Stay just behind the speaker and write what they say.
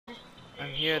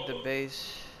here at the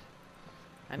base.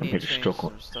 I I'm need here to to change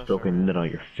some stuff stroking around. it on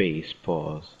your face.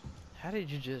 Pause. How did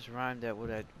you just rhyme that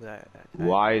with I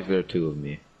Why is there two of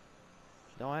me?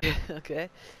 don't I okay.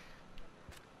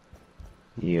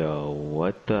 Yo,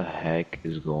 what the heck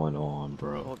is going on,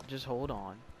 bro? Just hold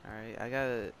on. Alright, I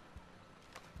gotta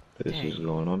This is dang.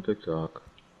 going on TikTok,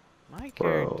 My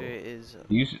character bro. is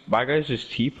My guy's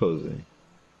just T-posing.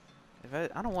 if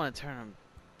I don't wanna turn him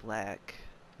black.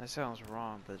 That sounds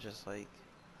wrong, but just like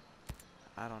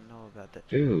I don't know about that.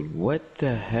 Dude, what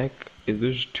the heck? Is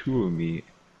there's two of me?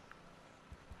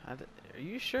 Are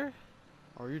you sure?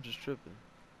 Or are you just tripping?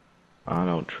 I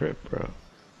don't trip, bro.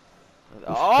 It's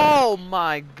Oh facts.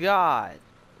 my god!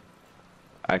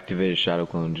 Activated Shadow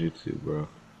Clone Jutsu, bro.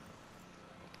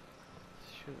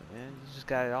 Shoot, man, you just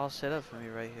got it all set up for me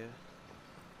right here.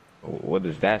 What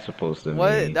is that supposed to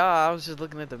What? mean? Nah, I was just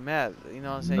looking at the map. You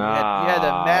know what I'm saying? You had the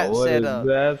Nah, map what set is up.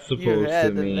 that You supposed to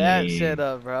had the map set mean?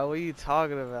 up, bro. What are you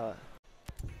talking about?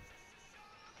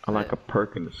 I like What? a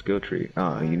perk in the skill tree. You know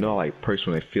I Alright. like perks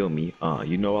when they feel me.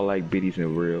 You know I like biddies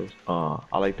and reels.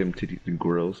 I like them titties and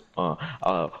grills.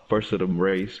 First of them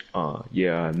race.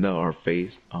 Yeah, I know her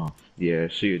face. Yeah,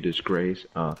 she a disgrace.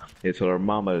 Yeah, tell her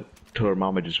mama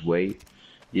just wait.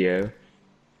 Yeah,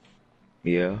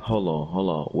 yeah, hold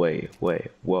on, wait,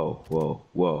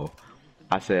 whoa.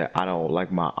 I said I don't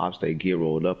like my ops they get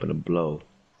rolled up in a blow.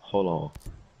 Hold on,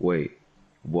 wait,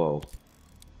 whoa.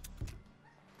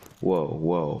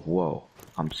 Whoa.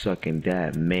 I'm sucking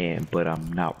that man, but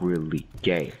I'm not really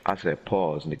gay. I said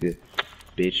pause, nigga.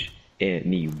 Bitch,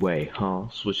 anyway, huh?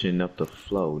 Switching up the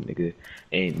flow, nigga.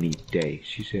 Any day.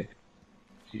 She said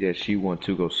she want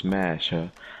to go smash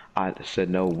her. I said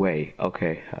no way.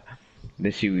 Okay.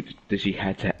 Then she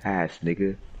had to ask,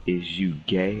 nigga, is you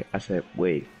gay? I said,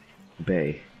 wait,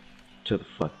 bae, chill the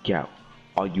fuck out.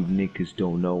 All you niggas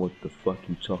don't know what the fuck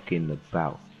you talking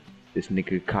about. This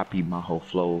nigga copied my whole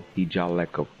flow. He jaw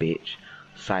like a bitch.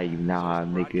 Sayonara,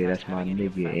 nigga, that's my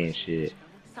nigga and shit.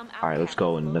 Alright, let's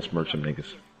go and let's merge some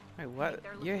niggas. Wait, what?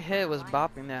 Your head was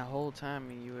bopping that whole time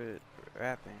and you were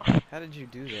rapping. How did you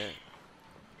do that?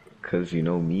 Cause you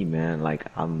know me, man, like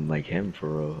I'm like him for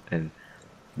real. And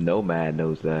Nomad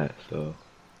knows that, so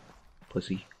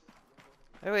pussy.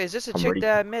 Hey, wait, is this a I'm chick ready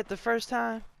that I met the first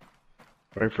time?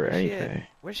 ready for Where's she at? anything.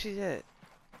 Where's she at?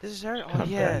 This is her? It's Oh kinda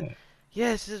yeah. bad.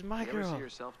 Yes, this is my girl.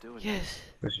 Yes.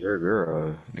 That's your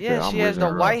girl. Yeah, Nigga, she I'm has raising the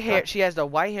her white up. hair. She has the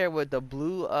white hair with the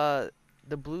blue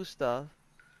stuff.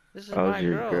 This is That was my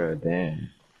your girl. girl, damn.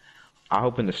 I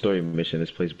hope in the story mission this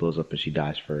place blows up and she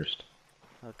dies first.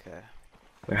 Okay.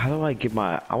 Wait, how do I get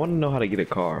I wanna know how to get a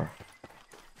car.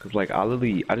 Cause like I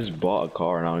just bought a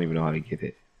car and I don't even know how to get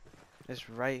it. It's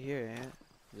right here, Ant.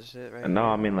 This is it right No,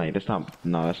 I here. mean like that's not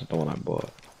the one I bought.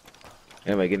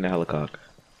 Anyway, get in the helicopter.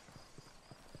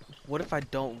 What if I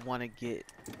don't want to get...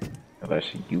 That's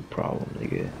a you problem,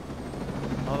 nigga.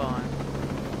 Hold on.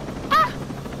 Ah!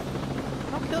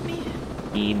 Don't kill me.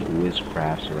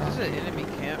 Witchcrafts Is around this an here. enemy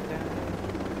camp down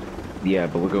here? Yeah,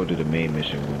 but we're going to the main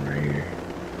mission one right here.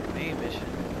 Main mission.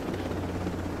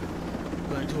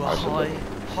 Going to a Alright,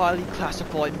 highly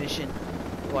classified mission.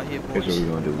 Right here, Here's what boys. we're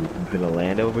gonna do. We're gonna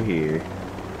land over here.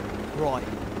 Right.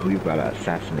 We gotta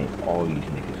assassinate all these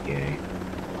niggas, gang.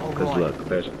 Cause Alright. look,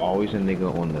 there's always a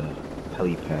nigga on the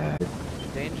helipad.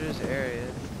 Dangerous area.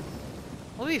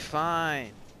 We'll be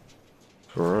fine.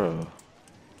 For real.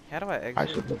 How do I I exit?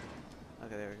 should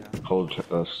Okay, there we go. hold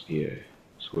us, yeah.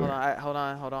 Swear. Hold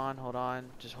on.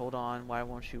 Just hold on. Why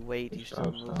won't you wait? You still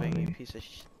Stop moving, you me. piece of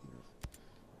sh...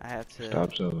 I have to...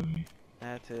 Stop telling me. I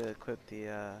have to equip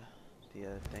the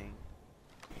thing.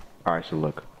 Alright, so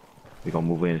look. We're gonna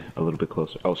move in a little bit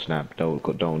closer. Oh snap, do Oh not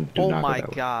go my that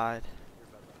way. god.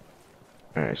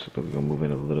 Alright, so we're gonna move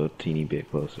in a little teeny bit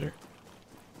closer.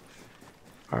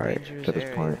 Alright, Dangerous to this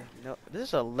area. point. No, this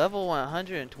is a level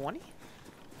 120?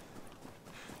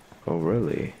 Oh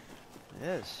really?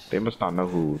 Yes. They must not know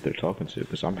who they're talking to,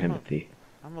 because I'm Timothy.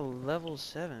 I'm a level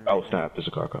 7 Oh right snap, there's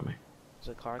a car coming.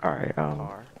 There's a car Alright, coming.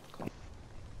 Car.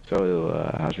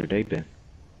 So, how's your day been?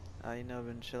 You know,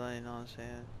 been chilling, you know what I'm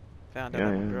saying? Found out Yeah,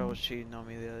 that my yeah. girl was cheating on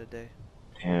me the other day.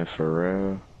 And for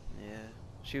real? Yeah.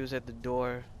 She was at the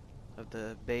door of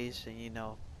the base and, you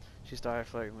know, she started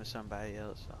flirting with somebody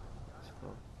else. So it's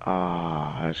cool.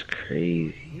 Ah, that's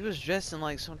crazy. He was dressed in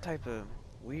like some type of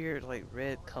weird, like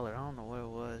red color. I don't know what it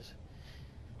was.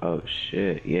 Oh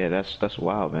shit, yeah, that's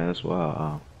wild, man. That's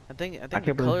wild. I think the can't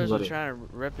believe colors were somebody- trying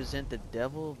to represent the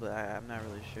devil, but I'm not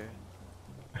really sure.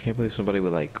 I can't believe somebody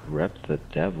would like rep the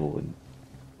devil and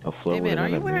a flow. Hey with man, are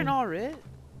you another wearing man. all red?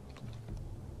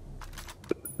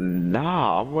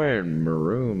 Nah, I'm wearing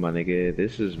maroon, my nigga.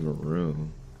 This is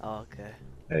maroon. Oh, okay.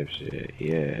 Type shit,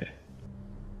 yeah.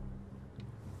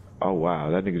 Oh wow,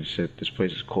 that nigga just said this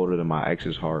place is colder than my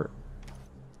ex's heart.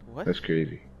 What? That's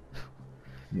crazy.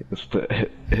 Yeah, that's the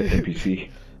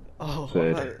NPC Oh, I'm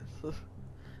said. about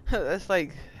that's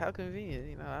like how convenient,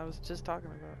 you know. I was just talking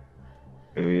about.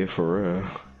 Yeah, for real.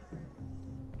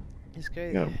 It's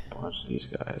You got crazy. a bunch of these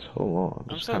guys. Hold on,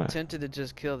 I'm just so kind of. tempted to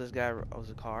just kill this guy of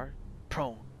the car.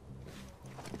 Prone.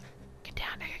 Get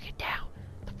down, nigga. Get down.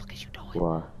 What the fuck is you doing?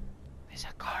 Why? There's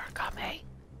a car coming.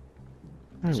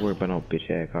 I ain't worried about no bitch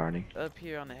ass car, nigga. Up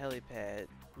here on the helipad.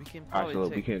 We can Alright, probably so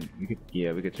look, take.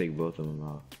 yeah, we could take both of them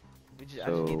out. I just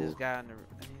need this So, guy on the.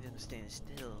 I need him to stand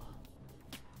still.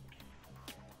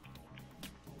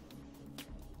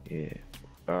 yeah.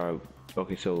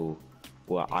 Okay, so,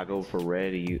 well, I go for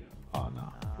red, and you. Oh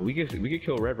no, we could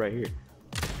kill red right here.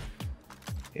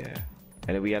 Yeah,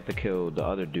 and then we have to kill the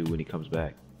other dude when he comes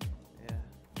back. Yeah.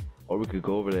 Or we could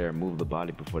go over there and move the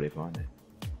body before they find it.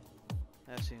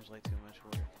 That seems like too much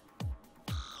work.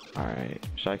 Alright,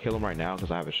 should I kill him right now?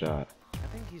 Because I have a shot. I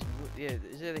think he's. Yeah,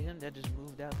 is it him that just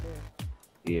moved out there?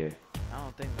 Yeah. I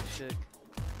don't think we should.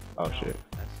 Oh No, shit.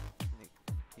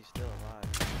 he's still alive.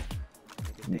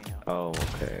 Like a damn. Oh,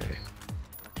 okay.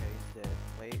 Okay, he's dead.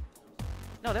 Wait.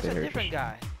 No, that's a There. different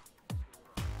guy.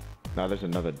 No, there's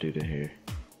another dude in here.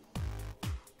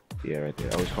 Yeah, right there.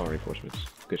 Oh, he's calling reinforcements.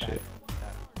 Good Got shit. it, got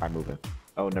it. I'm moving.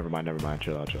 Oh, never mind.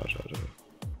 Chill out. But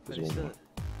There's he's one still. more.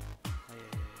 Oh,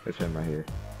 yeah. It's him right here.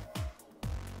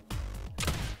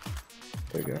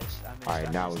 There we go.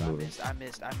 Alright, now we're moving. I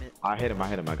missed. I hit him.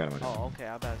 I got him. Oh, okay.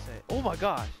 I was about to say. Oh my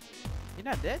gosh. You're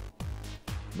not dead?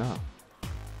 No.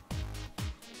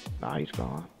 Nah, he's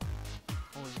gone.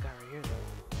 Oh, this guy right here though.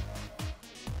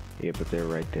 Yeah, but they're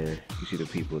right there. You see the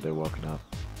people, they're walking up.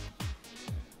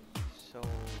 So.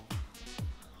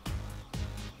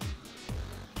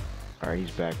 Alright,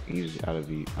 he's back. He's out of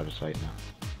sight now.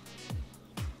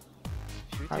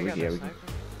 Should we Alright, take out yeah, the we can,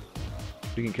 sniper?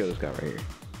 we can kill this guy right here.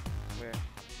 Where?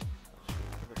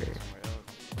 Look Okay. somewhere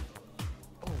else.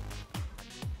 Oh.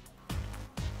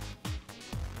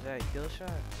 Is that a kill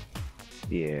shot?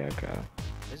 Yeah, I got him.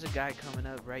 There's a guy coming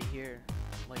up right here,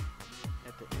 like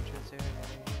at the entrance area right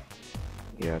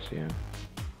here. Yeah, I see him.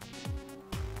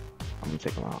 I'm gonna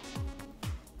take him out.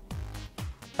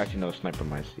 Actually, no, sniper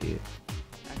might see it.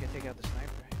 I can take out the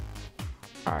sniper.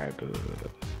 Alright, but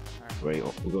Alright. ready?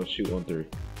 We're gonna shoot on 3.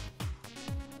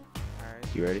 Alright.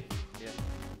 You ready? Yeah.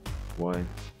 1,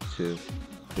 2,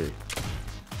 3.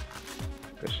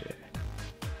 Good shit.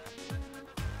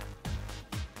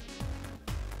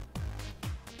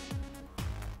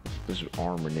 This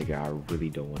armor nigga I really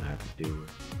don't want to have to deal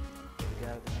with. The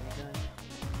guy with the minigun?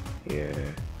 Yeah.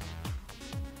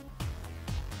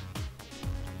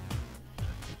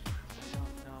 I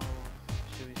don't know.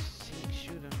 Should we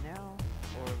shoot him now,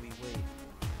 or we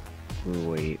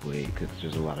wait? Wait, because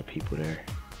there's a lot of people there.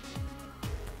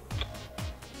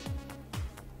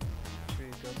 Should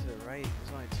we go to the right?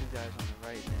 There's only 2 guys on the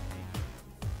right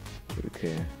then.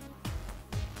 Okay.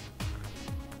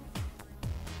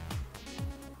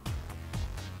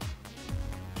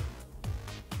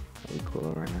 Are we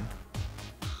cool right now?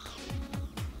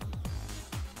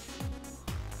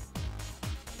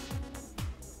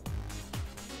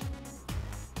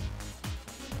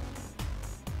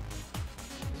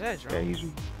 Is that a drone? Yeah, he's...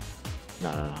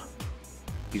 No.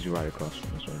 He's right across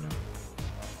from us right now.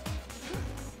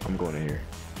 I'm going in here.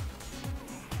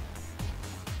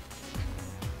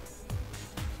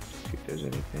 See if there's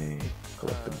anything.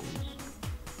 Collectibles.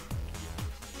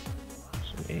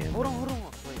 Some ammo. Hold on.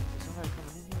 Wait, is somebody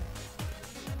coming in here?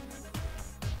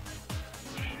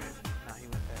 Nah, he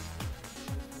went past.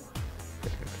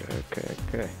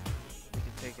 Okay. We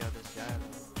can take out this guy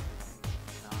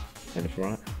though. Nah. In the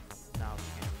front? No, we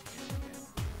can't.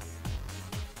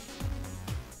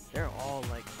 They're all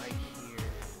like right here.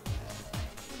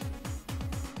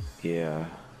 Yeah.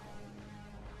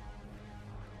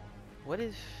 What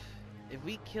if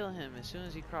we kill him as soon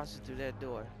as he crosses through that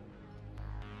door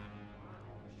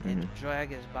and drag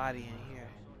his body in here?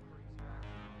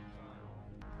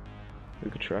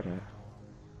 We could try that.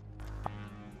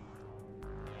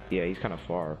 Yeah, he's kind of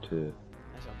far too.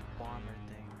 That's a bomber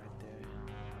thing right there.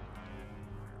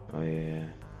 Oh yeah.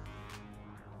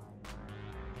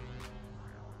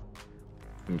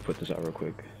 Let me put this out real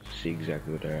quick. See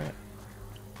exactly where they're at.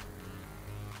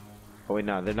 Oh wait,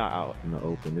 no, they're not out in the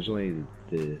open. There's only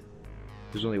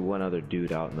one other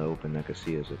dude out in the open that could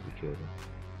see us if we killed him.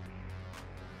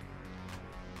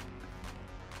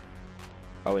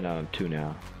 Oh wait, no, I'm 2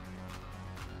 now.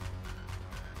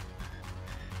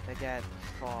 That got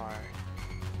far.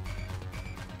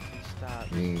 He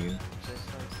stopped. Mm. Just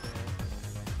like that.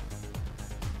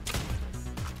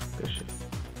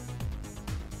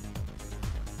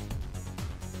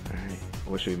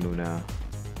 Where should we move now?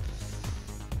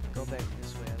 Go back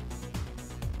this way.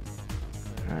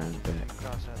 Alright, back.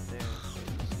 Cross out there.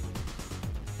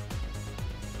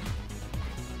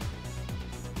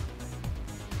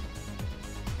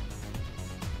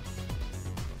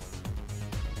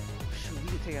 Oh, shoot, we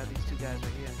can take out these two guys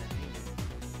right here in the hangar.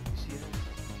 You see them?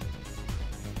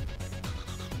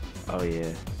 Oh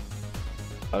yeah.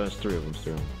 Oh, there's three of them.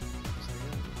 Three of them.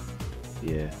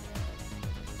 Yeah.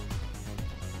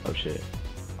 Oh shit.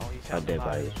 Oh, he found the dead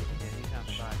body. bodies. Yeah, he found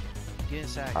the body. Get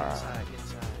inside, get inside, get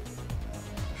inside.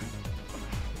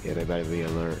 Yeah, they better be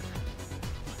alert.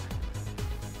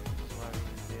 That's why we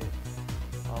did.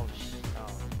 Oh shit. Oh,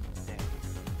 damn.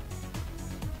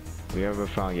 We ever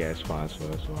found gas spots, so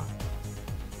that's why.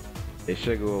 It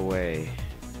should go away,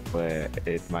 but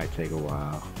it might take a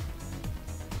while.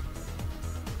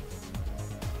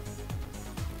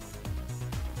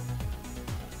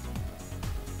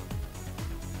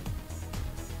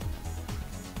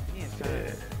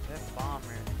 Yeah. That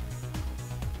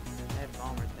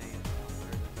bomber thing is what I'm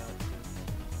worried about too.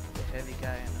 The heavy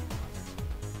guy in the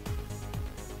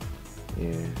bomber.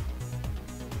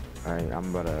 Yeah. Alright, I'm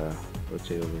about to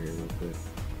rotate over here real quick.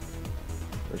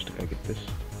 First, I gotta get this.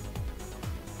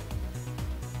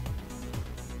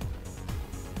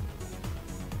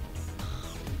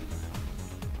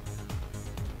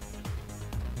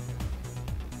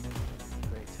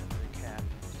 Great time to recap.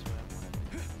 That's what I want.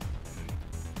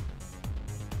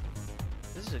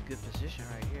 This is a good position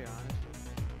right here, honestly.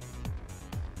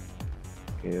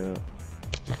 Yeah.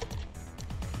 I'll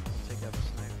take out the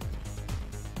sniper.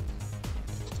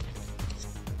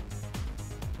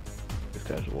 This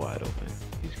guy's wide open.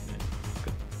 He's gonna.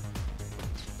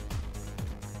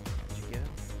 Did you get him?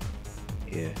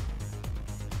 Yeah.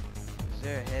 Is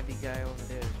there a heavy guy over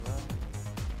there as well?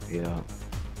 Yeah.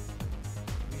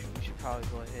 We should probably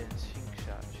go ahead and shoot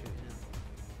him.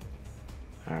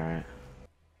 Alright.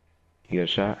 You got a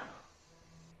shot?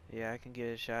 Yeah, I can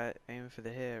get a shot aiming for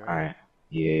the head, right? Alright.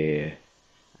 Yeah.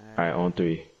 Alright, on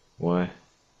three. 1,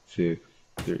 2,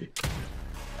 3.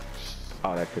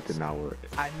 Oh, that did not work.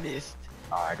 I missed.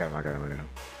 Oh, I got him.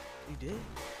 You did?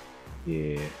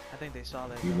 Yeah. I think they saw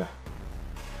that.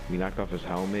 We knocked off his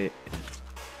helmet.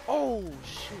 Oh,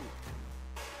 shoot.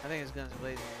 I think his gun's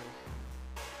blazing.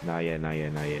 Not yet.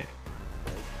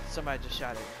 Somebody just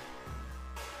shot it.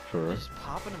 For real? Just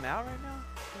popping them out right now?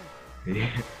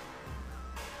 Yeah.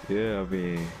 Yeah, I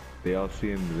mean, they all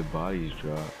seeing the bodies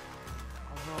drop.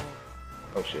 Oh no.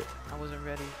 Oh shit. I wasn't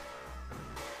ready.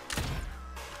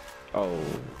 Oh.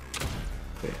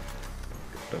 Yeah.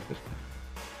 Good stuff this time.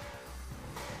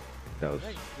 That was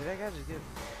Did that guy just get...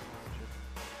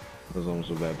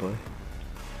 almost a bad play.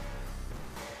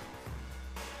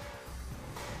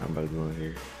 I'm about to go in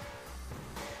here.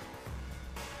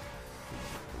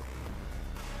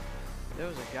 There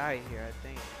was a guy here, I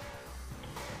think.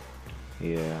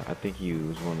 Yeah, I think he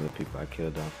was one of the people I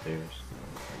killed downstairs.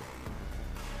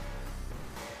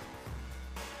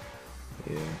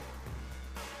 Yeah.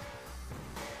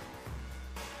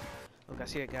 Look, I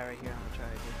see a guy right here. I'm gonna try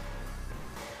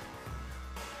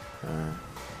to Alright.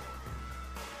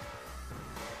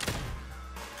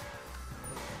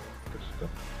 Good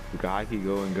stuff. We got high key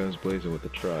going guns blazing with the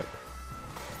truck.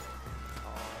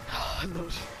 Oh, no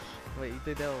shit. Wait, you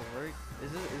think that will work?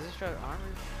 Is this truck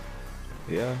armored?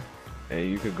 Yeah. And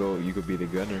you could be the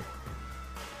gunner. I'm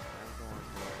going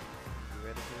for it. You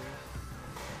ready for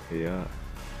this? Yeah.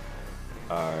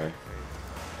 Alright.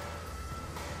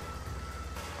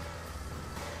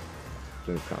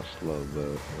 It's kind of slow,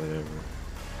 but whatever.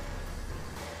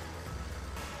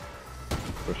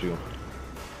 Where's she going?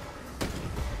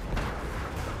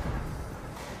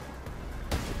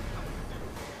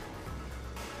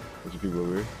 There's people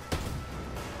over here.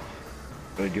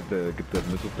 Get the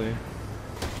missile thing.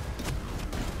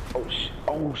 Oh sh!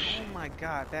 Oh sh! Oh my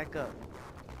god, back up.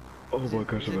 Oh my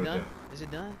gosh! Is it done? Is it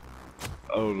done?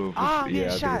 I don't know if Ah, I'm yeah,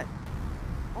 getting I shot. think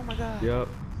Oh my god. Yep.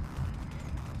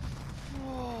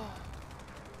 Oh.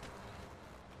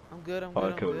 I'm good, I'm Oh,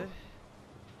 good, I'm cool. good.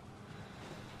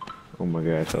 Oh my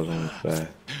gosh, I was on the side.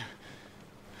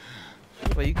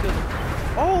 Wait, you killed him.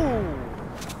 Oh!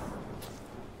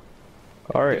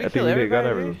 Alright, I think we got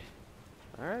everything.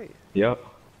 Alright. Yep.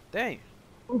 Dang.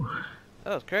 Whew.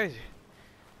 That was crazy.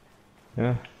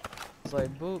 Yeah. It's like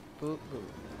boop, boop, boop.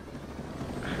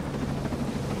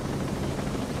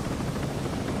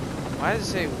 Why does it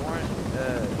say warrant,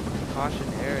 caution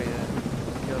area?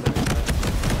 Killed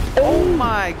everybody. Oh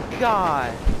my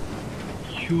god!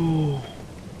 Yo.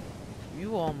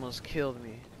 You almost killed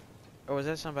me. Or was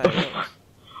that somebody else?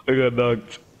 I got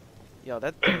knocked. Yo,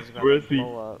 that thing's about Where's to he?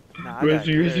 blow up. Nah, Where's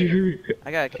he?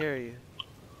 I gotta carry you.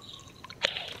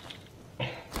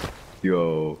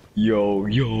 Yo, yo,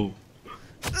 yo.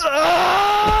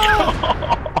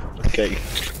 Okay.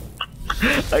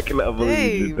 I cannot believe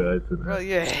you Hey, just died to bro, that.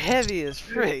 you're heavy as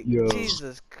frick. Yo.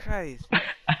 Jesus Christ.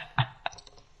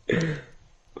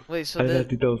 Wait, I did not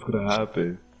think that was gonna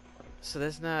happen. so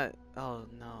that's not. Oh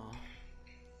no.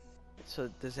 So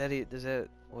does that?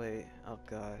 Wait. Oh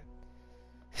God.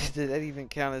 Does that even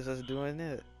count as us doing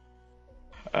it?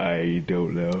 I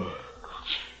don't know.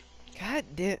 God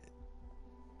damn.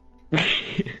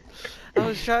 I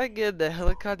was trying to get the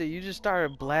helicopter. You just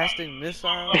started blasting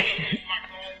missiles.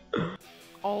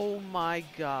 Oh my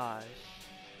gosh.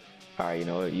 Alright, you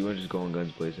know what? You wanna just go on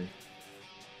guns blazing?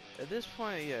 At this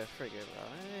point, yeah, forget about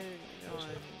it. You know what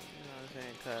I'm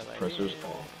saying? Cause like, Pressure's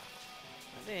off.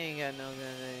 they ain't got no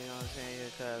guns, you know what I'm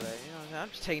saying? Cause like, you know what I'm saying? I'm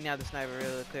just taking out the sniper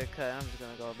real quick, cut. I'm just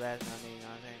gonna go blasting on me, you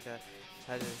know what I'm saying?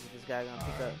 Cause this guy gonna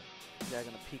pick up. This guy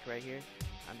gonna peek right here.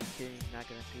 I'm just kidding, he's not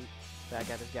gonna peek. But I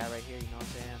got this guy right here, you know what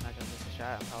I'm saying? I'm not gonna miss a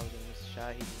shot. I'm probably gonna miss a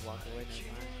shot. He just walked away, never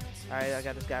mind. Alright, I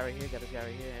got this guy right here, got this guy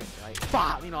right here. Like,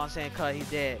 bop! You know what I'm saying? Cut, he's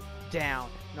dead. Down.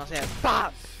 You know what I'm saying?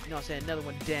 Bop! You know what I'm saying? Another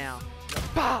one down. You know,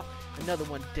 bop! Another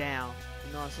one down.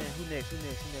 You know what I'm saying? Who next? Who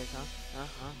next? Who next? Huh?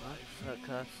 What up,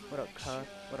 cuz? What up, cuz?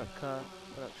 What up, cuz?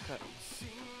 What up, cuz?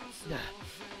 Yeah.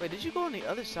 Wait, did you go on the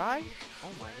other side?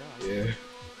 Oh my god. Yeah.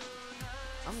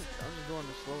 I'm just going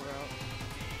the slow route.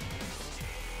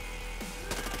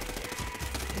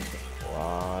 A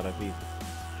lot of people.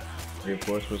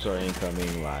 Reinforcements are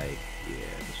incoming, like, yeah,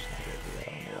 this is not good. I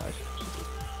don't know why I should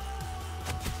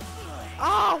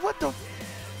Ah, what the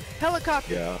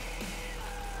helicopter? Yeah.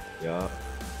 Yeah.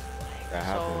 That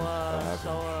happens. That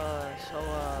happens.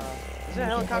 Is that a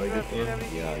helicopter up here that we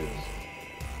Yeah, can it use?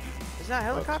 is. Is that a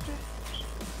helicopter?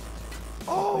 I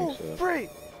Oh, think so. freak!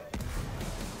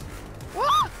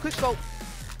 What? Quick scope.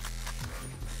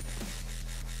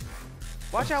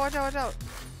 Watch out, watch out, watch out.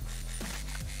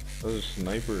 That was a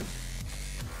sniper.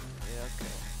 Yeah,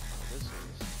 okay. This is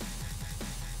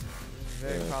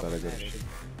very Yeah, I thought I got problematic. shit.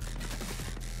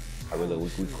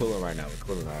 We cooling right now. We're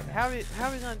cooling right now. How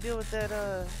we gonna deal with that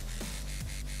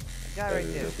guy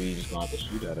right there? We just gonna have to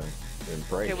shoot at him and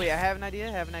pray. Okay, wait. I have an idea.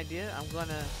 I'm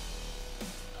gonna.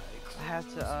 I have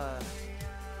to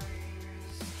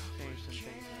change some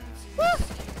things around.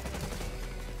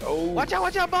 Oh. Watch out!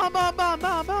 Watch out! Bomb! Bomb! Bomb!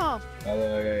 Bomb! Bomb!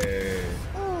 Okay.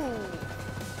 Ooh.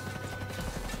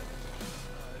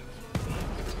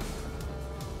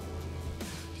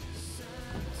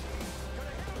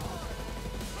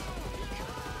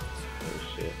 Oh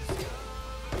shit.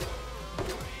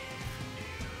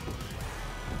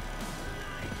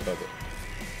 Fuck it.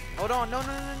 Hold on! No! No!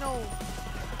 No! No!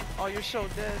 Oh, you're so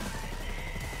dead.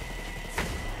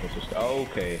 It's just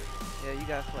okay. Yeah, you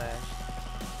got flashed.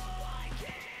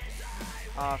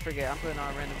 Oh, forget. I'm putting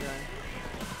on a random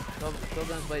gun. Go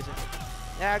guns blazing.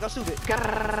 Yeah, go shoot it.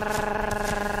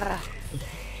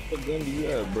 What gun do you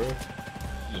have, bro?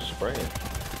 Just spraying.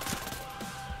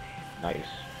 Nice.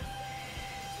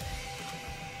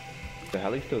 The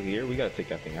hell he's still here? We gotta take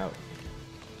that thing out.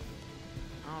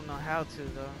 I don't know how to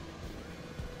though.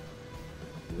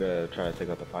 We gotta try to take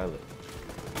out the pilot.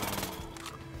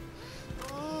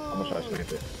 I'm gonna try to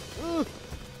snipe it.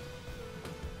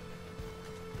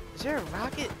 Is there a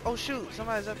rocket? Oh shoot,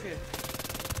 somebody's up here.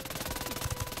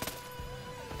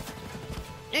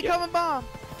 Incoming bomb!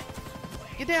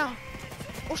 Get down!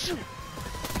 Oh shoot!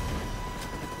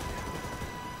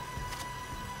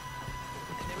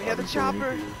 And then we have the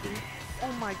chopper.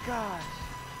 Oh my gosh.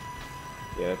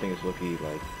 Yeah, I think it's lucky,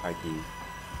 like, high-key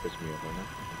pissed me off right now.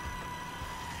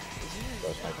 Is it?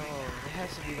 That's not Oh, it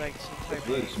has to be like some type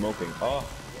Good of... smoking. Oh.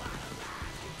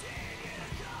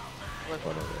 What?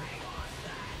 Whatever.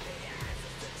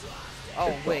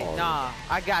 Oh wait, nah.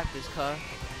 I got this, cuz.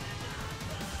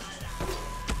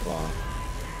 Come on.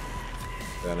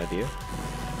 Got an idea?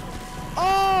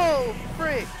 Oh,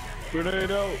 frick!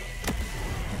 Grenade out!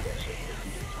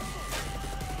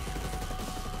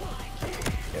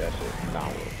 Yeah, that's it. Not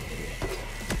working.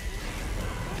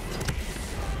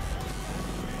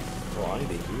 Oh, I need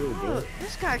to heal, bro. Look,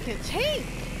 this guy can tank.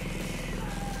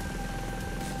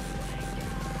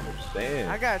 I'm saying.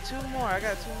 I got two more. I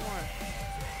got three more.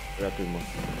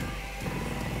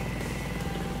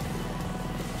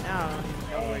 Now I don't even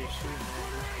know where you're shooting at.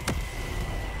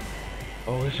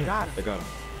 Oh, it's Got him. I got him.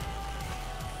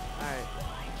 Alright.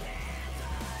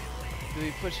 Do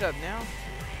we push up now?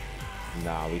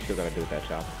 Nah, we still gotta do with that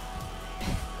chopper.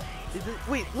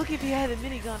 Wait, look if he had a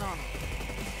minigun on him.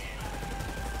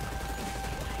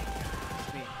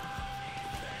 Sweet.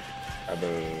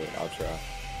 I'll try.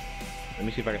 Let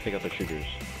me see if I can take out the triggers.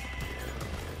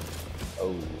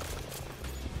 Oh.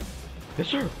 Yes,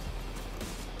 sir.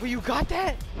 Well, you got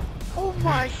that? Oh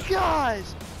my gosh!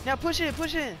 Now push in,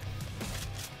 push in.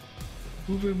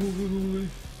 Move it, move it, move it.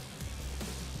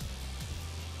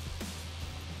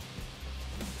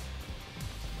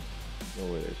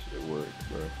 No way that shit works,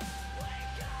 bro.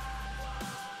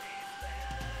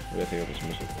 I gotta take out this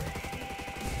missile,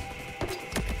 bro.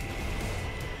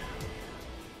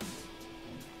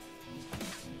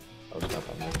 Oh, snap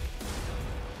on that.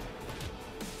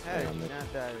 How did you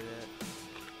not die to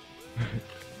that?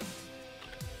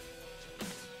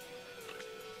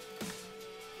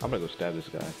 I'm gonna go stab this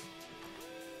guy. That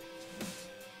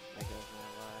goes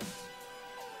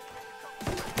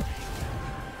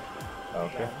my lie.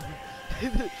 Okay. Oh, you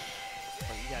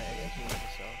got XP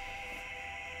yourself.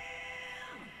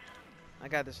 I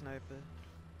got the sniper.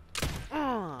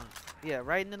 Yeah,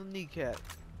 right in the kneecap.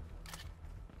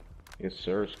 Yes,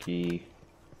 sir, ski.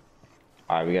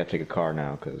 Alright, we gotta take a car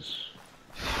now, cause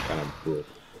kind of cool.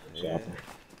 Yeah.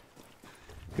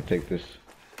 We can take this.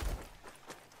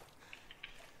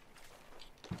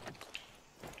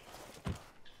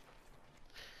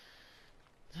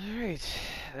 Alright,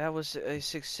 that was a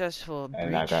successful breach.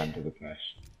 And I got into the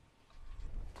crash.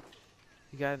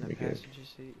 You got in the We good. passenger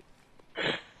seat.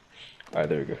 Alright,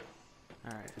 there we go.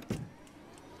 Alright.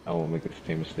 I won't make the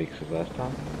same mistakes as last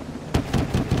time.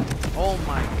 Oh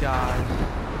my god.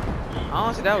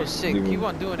 Honestly, that was sick. Leave Keep him.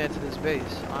 on doing that to this base,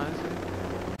 honestly.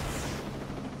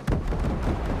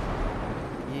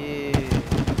 Yeah.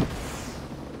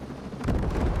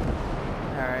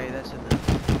 Alright, that's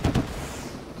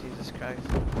enough. Jesus Christ.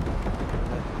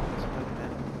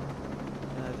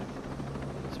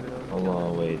 Hold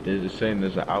on, wait. They're just saying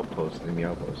there's an outpost in the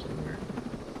outpost somewhere.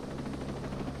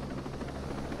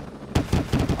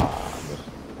 Ah, I missed.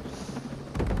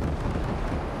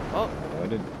 Oh, I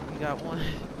didn't. you got one.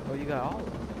 Oh, you got all of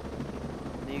them.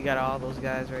 And you got all those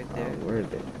guys right there. Where are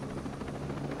they?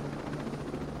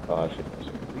 Oh, I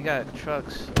see. We got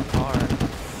trucks, cars.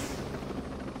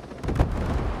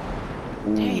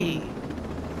 Ooh, Dang.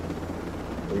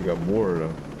 we got more of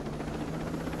them.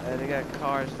 They got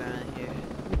cars down here.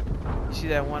 You see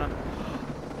that one?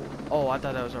 Oh, I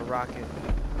thought that was a rocket.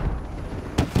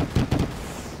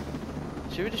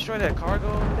 Should we destroy that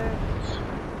cargo over there?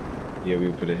 Yeah,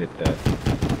 we could have hit that.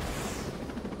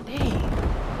 Dang.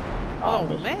 Ah, Oh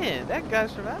missed. man, that guy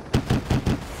survived.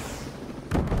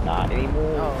 Not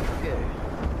anymore. Oh, okay.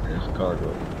 This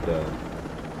cargo.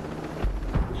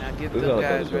 Now get This is them how I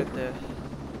guys thought it right was. there.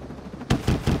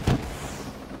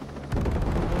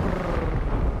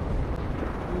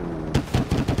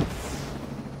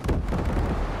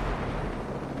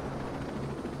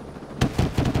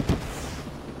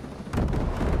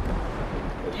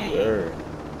 Yes, sir.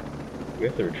 We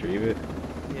have to retrieve it.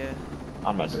 Yeah.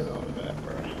 I'm not doing all of that,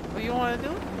 bro. What you want to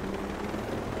do?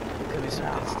 Could be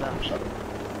some good stuff.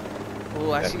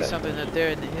 Oh, I see something up there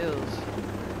in the hills.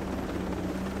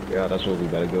 Yeah, that's what we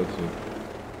gotta go to.